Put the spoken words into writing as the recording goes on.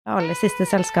Det aller siste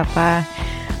selskapet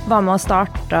var med å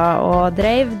starte og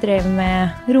drev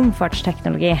med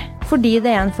romfartsteknologi. Fordi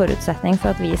det en forutsetning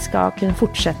for at vi skal kunne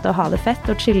fortsette å ha det fett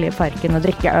og chille i parken og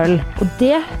drikke øl. Og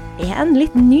det en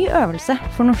litt ny øvelse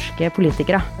for norske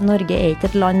politikere. Norge ikke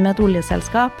et land med et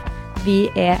oljeselskap. Vi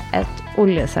et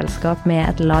oljeselskap med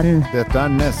et land. Dette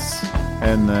Ness,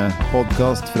 en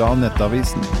podcast fra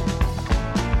Nettavisen.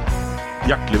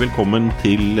 Hjertelig velkommen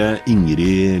til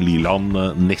Ingrid Liland,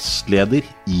 nestleder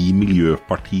i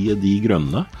Miljøpartiet De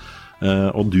Grønne.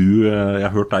 Og du, jeg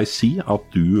har hørt deg si at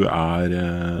du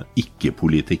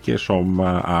ikke-politiker som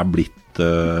blitt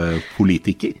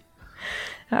politiker.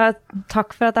 Ja,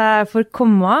 takk for at jeg får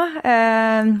komme.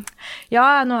 Ja,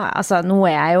 nå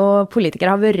jeg jo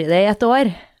politiker, har vært det i et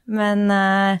år. Men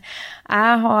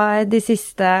jeg har de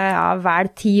siste vel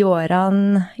 10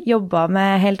 årene jobbet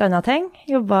med helt andre ting.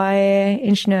 Jobbet i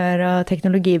ingeniør- og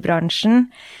teknologibransjen.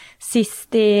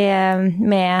 Sist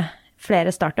med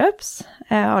flere startups.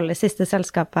 Aller siste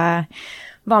selskapet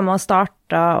var med å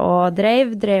starte og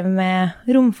drev med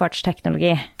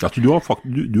romfartsteknologi. Altså,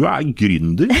 du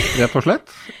gründer, rett og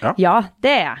slett? Ja,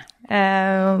 det jeg.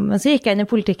 Men så gikk jeg inn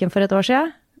i politikken for et år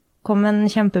siden. Kom en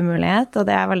kjempemulighet, og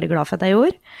det jeg veldig glad for at jeg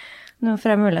gjorde. Nå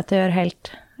får jeg mulighet til å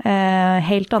gjøre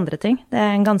helt andre ting. Det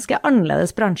en ganske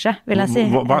annerledes bransje, vil jeg si.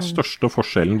 Hva største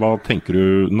forskjellen? Hva tenker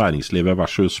du næringslivet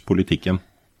versus politikken?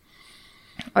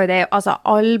 Og det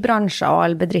all bransjer og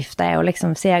all bedrifter jo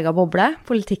liksom sin egen boble.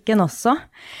 Politikken også.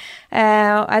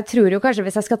 Og jeg tror jo kanskje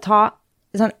hvis jeg skal ta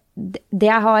sånn, det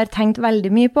jeg har tenkt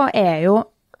veldig mye på jo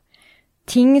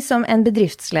ting som en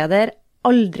bedriftsleder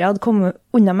aldri hadde kommet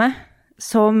unna med,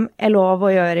 som lov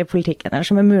å gjøre i politikken, eller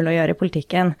som mulig å gjøre i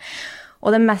politikken.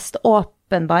 Og det mest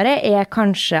åpenbare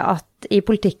kanskje at i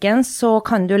politikken så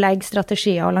kan du legge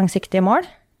strategier og langsiktige mål.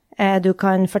 Du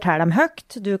kan fortelle dem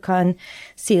høyt, du kan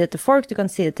si det til folk, du kan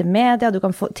si det til media, du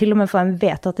kan til og med få dem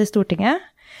vedtatt i Stortinget.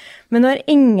 Men når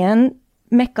ingen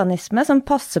mekanisme som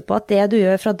passer på at det du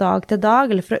gjør fra dag til dag,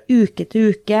 eller fra uke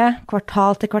til uke,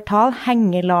 kvartal til kvartal,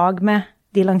 henger lag med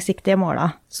de langsiktige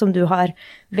målene som du har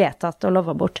vedtatt og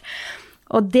lovet bort.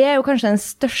 Og det jo kanskje den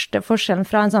største forskjellen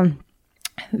fra en sånn,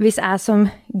 hvis jeg som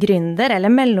gründer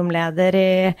eller mellomleder i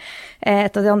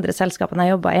et av de andre selskapene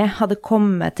jeg jobbet i, hadde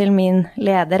kommet til min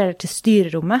leder eller til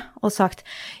styrerommet og sagt,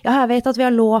 ja, jeg vet at vi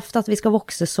har lovt at vi skal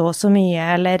vokse så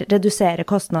mye, eller redusere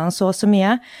kostnadene så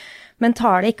mye, men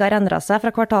tallet ikke har endret seg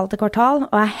fra kvartal til kvartal,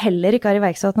 og jeg heller ikke har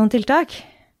iverksatt noen tiltak,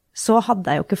 så hadde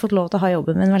jeg jo ikke fått lov til å ha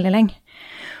jobben min veldig lenge.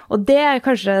 Og det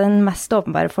kanskje den mest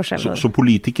åpenbare forskjellen. Så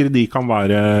politikere, de kan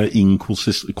være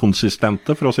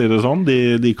inkonsistente, for å si det sånn.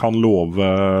 De kan love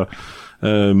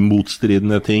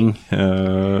motstridende ting,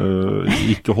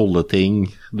 ikke holde ting.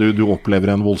 Du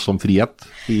opplever en voldsom frihet.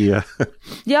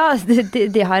 Ja,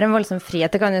 de har en voldsom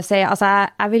frihet, det kan du si. Altså,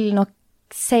 jeg vil nok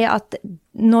si at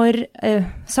når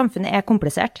samfunnet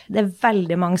komplisert, det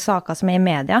veldig mange saker som i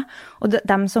media, og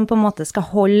de som på en måte skal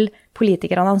holde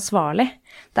politikerne ansvarlig,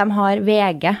 de har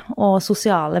VG og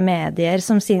sosiale medier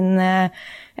som sin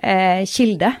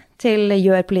kilde til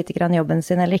gjør politikerne jobben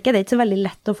sin eller ikke. Det ikke så veldig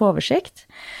lett å få oversikt.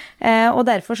 Og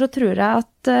derfor så tror jeg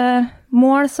at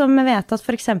mål som vedtatt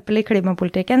for eksempel i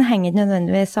klimapolitikken henger ikke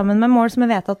nødvendigvis sammen med mål som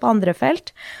vedtatt på andre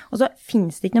felt. Og så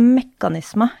finnes det ikke noen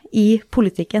mekanismer i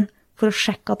politikken for å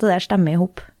sjekke at det der stemmer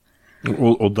ihop.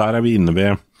 Og der vi inne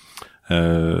ved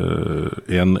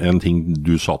en ting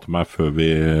du sa til meg før vi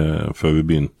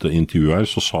begynte intervjuet her,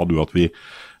 så sa du at vi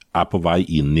på vei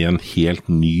inn i en helt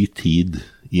ny tid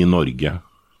i Norge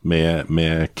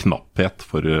med knapphet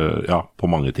på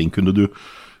mange ting. Kunne du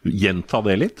gjenta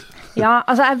det litt? Ja,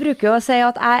 altså jeg bruker jo å si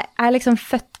at jeg liksom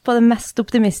født på det mest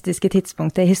optimistiske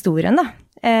tidspunktet i historien da.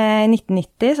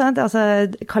 1990, sant? Altså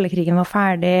kalde krigen var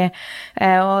ferdig,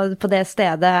 og på det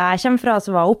stedet jeg kommer fra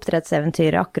så var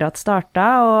oppdrettseventyret akkurat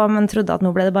startet, og man trodde at nå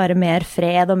ble det bare mer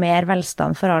fred og mer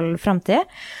velstand for all fremtid.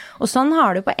 Og sånn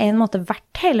har det jo på en måte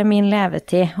vært hele min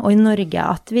levetid, og i Norge,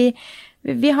 at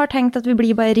vi har tenkt at vi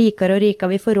blir bare rikere og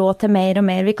rikere, vi får råd til mer og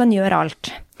mer, vi kan gjøre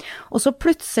alt. Og så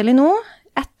plutselig nå,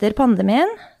 etter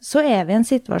pandemien, så vi i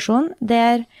en situasjon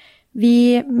der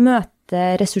vi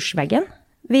møter ressursveggen.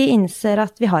 Vi innser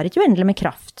at vi har ikke uendelig med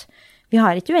kraft. Vi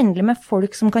har ikke uendelig med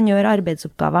folk som kan gjøre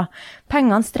arbeidsoppgaver.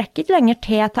 Pengene strekker ikke lenger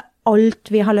til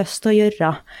alt vi har lyst til å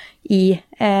gjøre i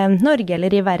Norge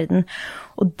eller i verden.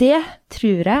 Og det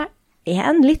tror jeg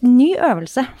en litt ny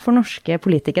øvelse for norske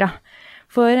politikere.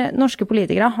 For norske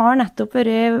politikere har nettopp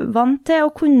vært vant til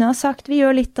å kunne ha sagt vi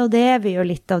gjør litt av det, vi gjør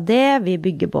litt av det, vi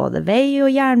bygger både vei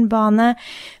og jernbane,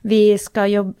 vi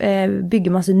skal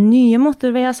bygge masse nye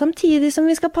motorveier samtidig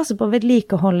som vi skal passe på å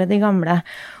vedlikeholde de gamle.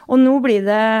 Og nå blir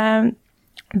det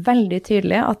veldig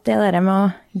tydelig at det der med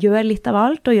å gjøre litt av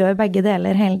alt og gjøre begge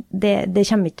deler, det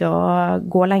kommer ikke til å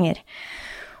gå lenger.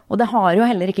 Og det har jo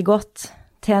heller ikke gått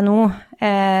til nå,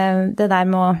 det der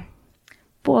med å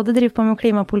både drive på med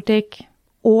klimapolitikk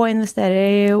og investere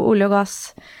i olje og gass.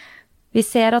 Vi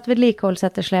ser at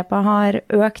vedlikeholdsetterslepet har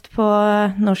økt på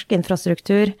norsk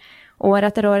infrastruktur år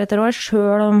etter år etter år,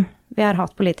 selv om vi har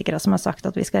hatt politikere som har sagt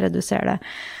at vi skal redusere det.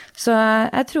 Så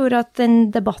jeg tror at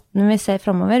den debatten vi ser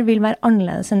fremover vil være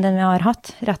annerledes enn den vi har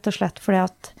hatt, rett og slett fordi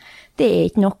at det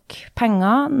ikke nok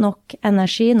penger, nok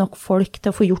energi, nok folk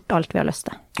til å få gjort alt vi har lyst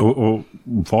til. Og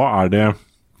hva det,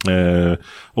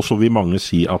 og så vil mange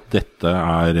si at dette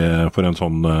for en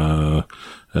sånn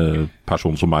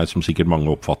person som meg, som sikkert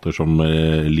mange oppfatter som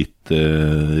litt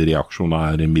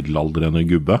reaksjonær middelaldrende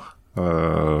gubbe,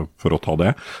 for å ta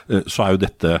det, så jo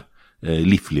dette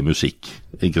livlig musikk,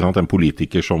 ikke sant? En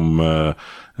politiker som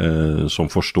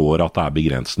forstår at det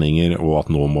begrensninger, og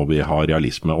at nå må vi ha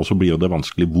realisme, og så blir jo det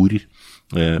vanskelig hvor.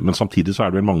 Men samtidig så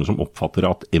det vel mange som oppfatter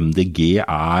at MDG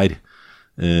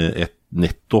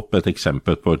nettopp et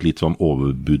eksempel på et litt sånn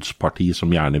overbudsparti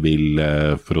som gjerne vil,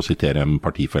 for å sitere en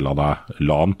partifelle av deg,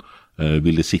 Lan,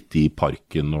 ville sitte i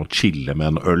parken og chille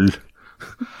med en øl,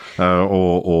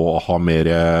 og ha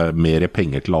mer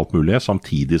penger til alt mulig,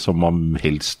 samtidig som man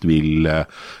helst vil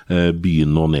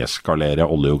begynne å nedskalere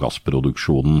olje- og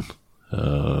gassproduksjonen.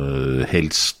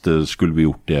 Helst skulle vi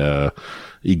gjort det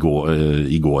i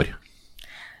går.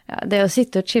 Ja, det å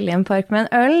sitte og chille i en park med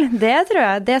en øl, det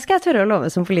skal jeg tørre å love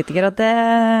som politiker, at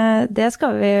det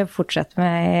skal vi fortsette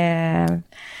med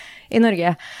i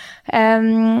Norge.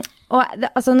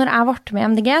 Altså når jeg ble med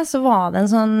MDG, så var det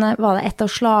et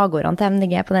av slagordene til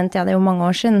MDG på den tiden, det jo mange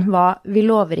år siden, var «Vi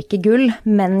lover ikke gull,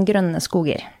 men grønne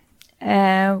skoger».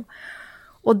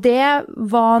 Og det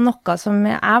var noe som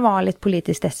jeg var litt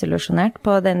politisk desillusjonert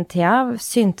på den tiden,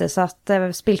 syntes at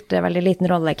det spilte veldig liten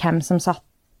rolle hvem som satt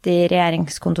i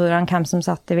regjeringskontorene, hvem som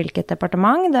satt i hvilket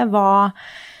departement. Det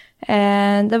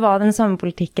var den samme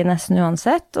politikken nesten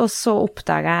uansett, og så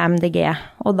oppdaget jeg MDG,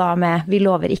 og da med «Vi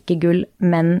lover ikke gull,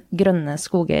 men grønne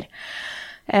skoger».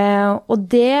 Og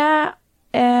det,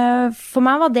 for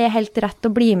meg var det helt rett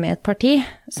å bli med i et parti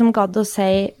som gadd å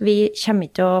si «Vi kommer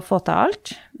ikke til å få til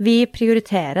alt. Vi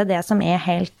prioriterer det som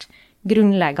helt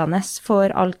grunnleggende for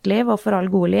alt liv og for all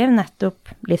god liv,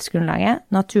 nettopp livsgrunnlaget,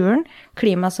 naturen,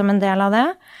 klima som en del av det».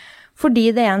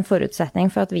 Fordi det en forutsetning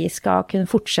for at vi skal kunne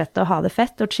fortsette å ha det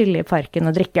fett og chille i parken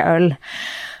og drikke øl.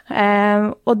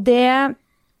 Og det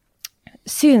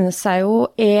synes jeg jo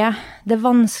det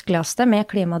vanskeligste med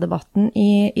klimadebatten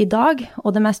i dag,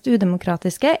 og det mest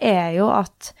udemokratiske jo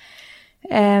at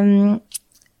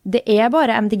det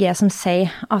bare MDG som sier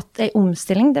at en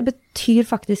omstilling, det betyr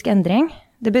faktisk endring.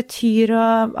 Det betyr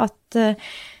at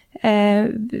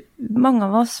mange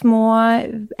av oss må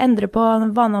endre på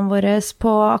vanene våre,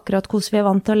 på akkurat hvordan vi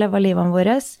vant til å leve livene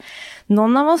våre.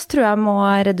 Noen av oss tror jeg må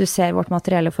redusere vårt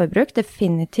materielle forbruk,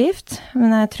 definitivt.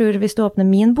 Men jeg tror hvis du åpner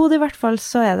min bod i hvert fall,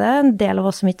 så det en del av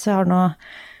oss som ikke har noe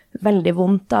veldig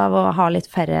vondt av å ha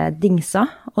litt færre dingser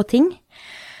og ting.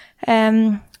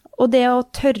 Og det å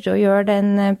tørre å gjøre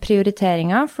den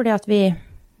prioriteringen, fordi at vi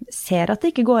ser at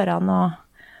det ikke går an å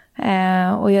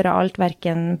gjøre alt,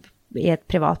 hverken i et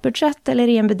privat budsjett, eller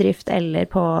i en bedrift, eller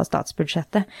på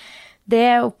statsbudsjettet.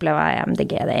 Det opplever jeg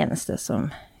MDG det eneste som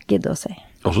gidder å si.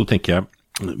 Og så tenker jeg,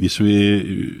 hvis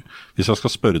jeg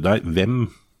skal spørre deg, hvem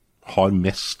har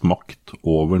mest makt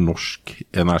over norsk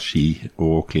energi-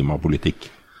 og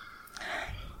klimapolitikk?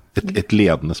 Et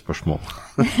ledende spørsmål.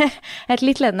 Et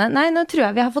litt ledende? Nei, nå tror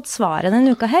jeg vi har fått svaret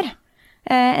denne uka her.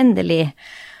 Endelig.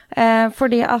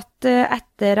 Fordi at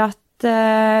etter at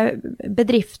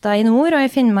bedrifter i nord og i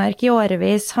Finnmark i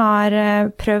årevis har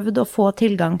prøvd å få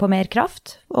tilgang på mer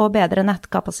kraft og bedre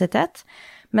nettkapasitet,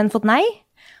 men fått nei,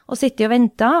 og sitter og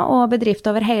venter, og bedrifter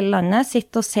over hele landet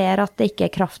sitter og ser at det ikke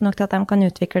kraft nok til at de kan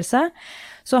utvikle seg,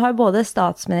 så har både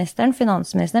statsministeren,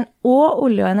 finansministeren og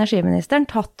olje- og energiministeren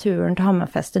tatt turen til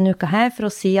Hammerfest en uke her for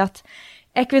å si at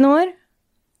Equinor,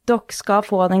 dere skal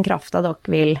få den kraften dere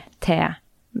vil til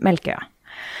Melkøya.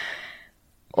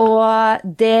 Og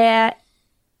det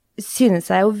synes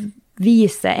jeg jo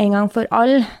viser en gang for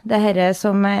alle, det her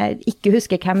som jeg ikke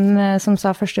husker hvem som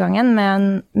sa første gangen,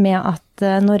 men med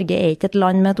at Norge ikke et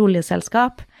land med et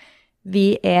oljeselskap,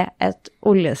 vi et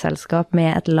oljeselskap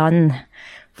med et land.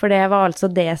 For det var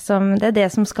altså det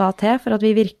som skal til for at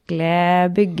vi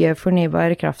virkelig bygger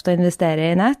fornybar kraft og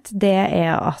investerer i nett, det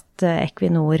at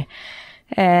Equinor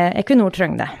Equinor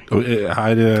trenger det.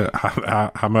 Her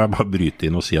må jeg bare bryte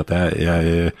inn og si at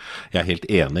jeg er helt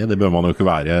enig. Det bør man jo ikke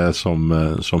være som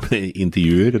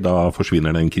intervjuer. Da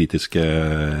forsvinner den kritiske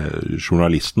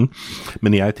journalisten.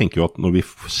 Men jeg tenker jo at når vi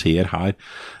ser her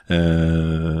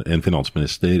en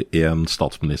finansminister, en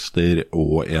statsminister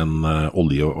og en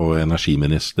olje- og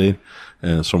energiminister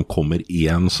som kommer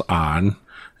ens ærend,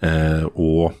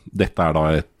 og dette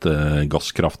da et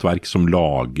gasskraftverk som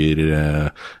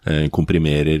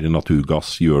komprimerer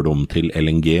naturgass, gjør det om til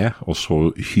LNG, og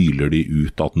så hyler de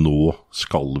ut at nå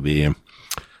skal vi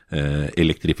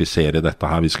elektrifisere dette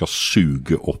her, vi skal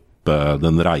suge opp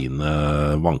den rene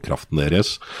vannkraften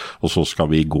deres, og så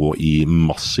skal vi gå i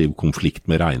massiv konflikt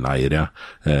med reineiere,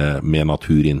 med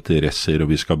naturinteresser, og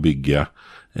vi skal bygge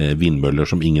vindmøller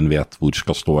som ingen vet hvor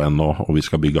skal stå ennå, og vi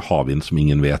skal bygge havvind som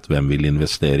ingen vet hvem vil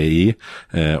investere i,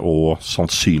 og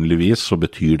sannsynligvis så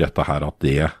betyr dette her at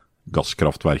det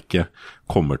gasskraftverket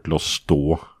kommer til å stå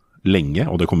lenge,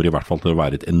 og det kommer i hvert fall til å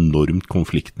være et enormt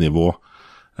konfliktnivå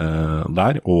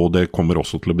der, og det kommer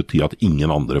også til å bety at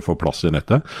ingen andre får plass i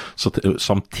nettet. Så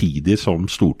samtidig som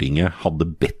Stortinget hadde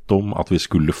bedt om at vi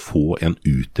skulle få en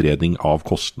utredning av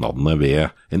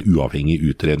kostnadene en uavhengig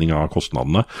utredning av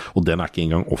kostnadene, og den ikke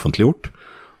engang offentliggjort,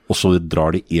 og så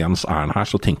drar de ens ærend her,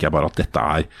 så tenker jeg bare at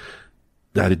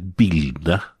det er et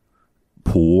bilde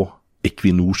på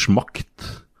Equinors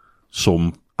makt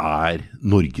som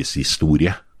Norges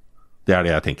historie. Det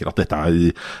det jeg tenker, at dette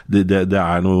det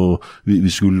noe, vi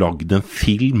skulle lagd en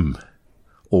film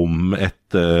om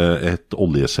et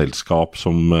oljeselskap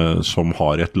som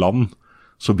har et land,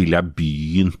 så ville jeg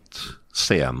begynt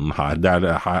scenen her.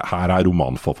 Her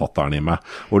romanforfatteren i meg,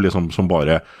 og liksom som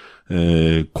bare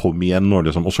kom igjen,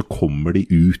 og så kommer de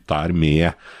ut der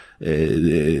med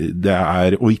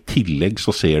og i tillegg så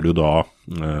ser du da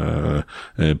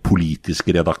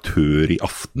politisk redaktør i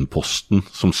Aftenposten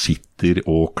som sitter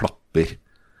og klapper.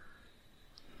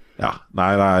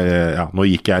 Nå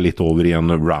gikk jeg litt over i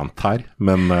en rant her,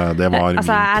 men det var min kritiske take på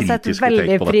dette. Jeg setter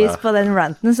veldig pris på den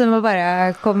ranten, så må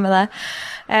bare komme med det.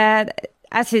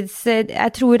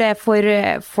 Jeg tror det for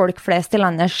folk flest i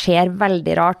landet ser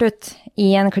veldig rart ut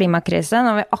i en klimakrise,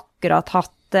 når vi akkurat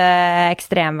hatt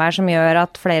ekstremvær som gjør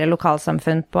at flere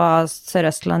lokalsamfunn på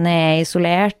Sør-Østlandet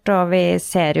isolert, og vi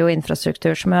ser jo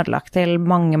infrastruktur som ødelagt til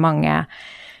mange,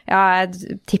 jeg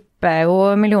tipper jo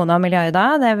millioner og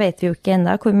milliarder, det vet vi jo ikke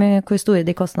enda hvor store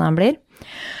de kostnadene blir.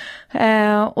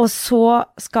 Og så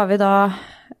skal vi da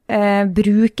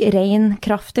bruke ren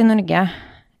kraft i Norge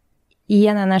i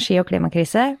en energi- og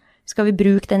klimakrise, skal vi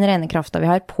bruke den rene kraften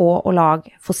vi har på å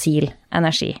lage fossil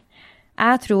energi.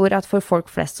 Jeg tror at for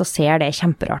folk flest så ser det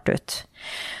kjemperart ut.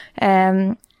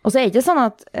 Og så det ikke sånn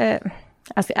at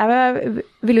jeg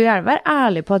vil jo gjerne være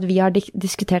ærlig på at vi har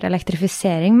diskutert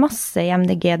elektrifisering masse i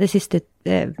MDG de siste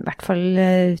i hvert fall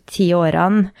 10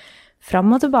 årene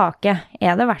fram og tilbake.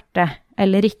 Det verdt det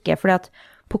eller ikke? Fordi at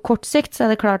på kort sikt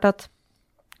så det klart at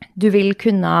du vil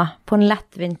kunne på en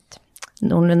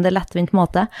noenlunde lettvint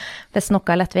måte, hvis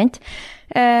noe lettvint,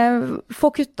 få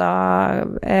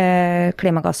kuttet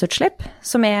klimagassutslipp,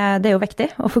 som det jo viktig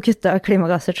å få kuttet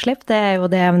klimagassutslipp, det jo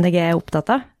det MDG opptatt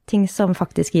av, ting som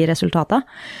faktisk gir resultater.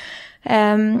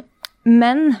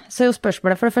 Men så jo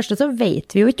spørsmålet, for det første så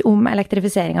vet vi jo ikke om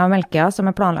elektrifisering av Melkøya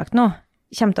som planlagt nå,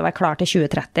 kommer til å være klar til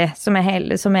 2030, som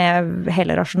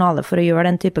hele rasjonalet for å gjøre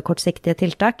den type kortsiktige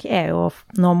tiltak, jo å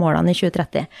nå målene i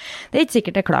 2030. Det ikke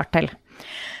sikkert det klart til.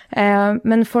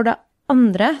 Men for det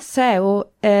andre så jo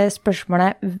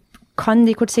spørsmålet, kan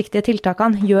de kortsiktige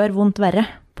tiltakene gjøre vondt verre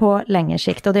på lengre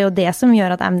sikt? Og det jo det som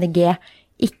gjør at MDG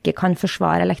ikke kan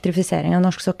forsvare elektrifisering av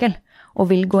norsk sokkel, og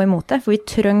vil gå imot det, for vi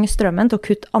trenger strømmen til å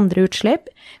kutte andre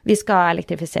utslipp. Vi skal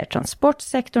elektrifisere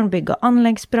transportsektoren, bygge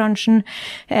anleggsbransjen,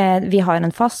 vi har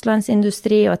en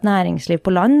fastlandsindustri og et næringsliv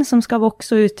på land som skal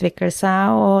vokse og utvikle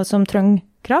seg, og som trenger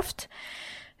kraft.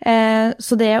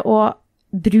 Så det å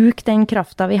bruke den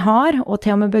kraften vi har, og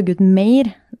til og med bygge ut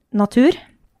mer natur,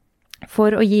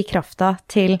 for å gi kraften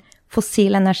til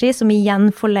fossil energi, som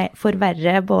igjen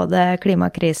forverrer både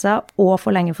klimakrisa og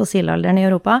forlenger fossilalderen i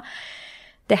Europa,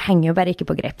 det henger jo bare ikke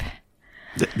på grep.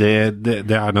 Det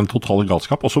den totale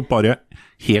galskap. Og så bare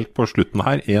helt på slutten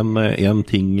her, en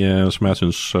ting som jeg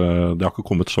synes, det har ikke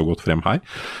kommet så godt frem her,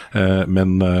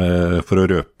 men for å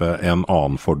røpe en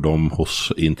annen fordom hos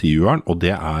intervjueren, og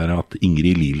det at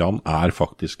Ingrid Liland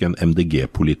faktisk en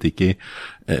MDG-politiker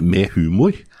med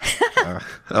humor.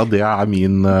 Ja, det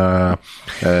min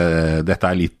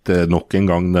dette litt nok en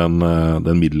gang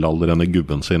den middelaldrende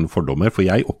gubben sin fordommer, for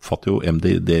jeg oppfatter jo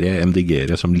dere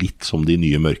MDG-ere som litt som de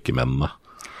nye mørkemennene.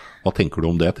 Hva tenker du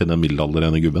om det til den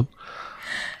middelaldrende gubben?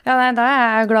 Ja, nei, da er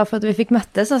jeg glad for at vi fikk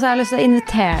møttes, og så har jeg lyst til å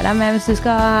invitere deg med hvis du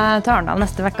skal til Arendal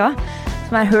neste vekka,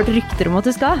 som jeg har hørt rykter om at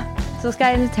du skal. Så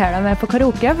skal jeg invitere deg med på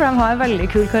karaoke, for de har en veldig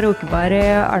kul karaokebar i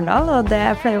Arendal, og det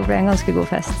pleier å bli en ganske god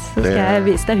fest. Så skal jeg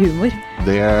vise deg humor.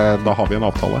 Da har vi en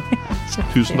avtale.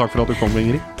 Tusen takk for at du kom,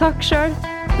 Ingrid. Takk selv.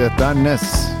 Dette Ness,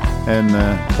 en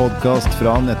podcast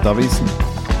fra Nettavisen.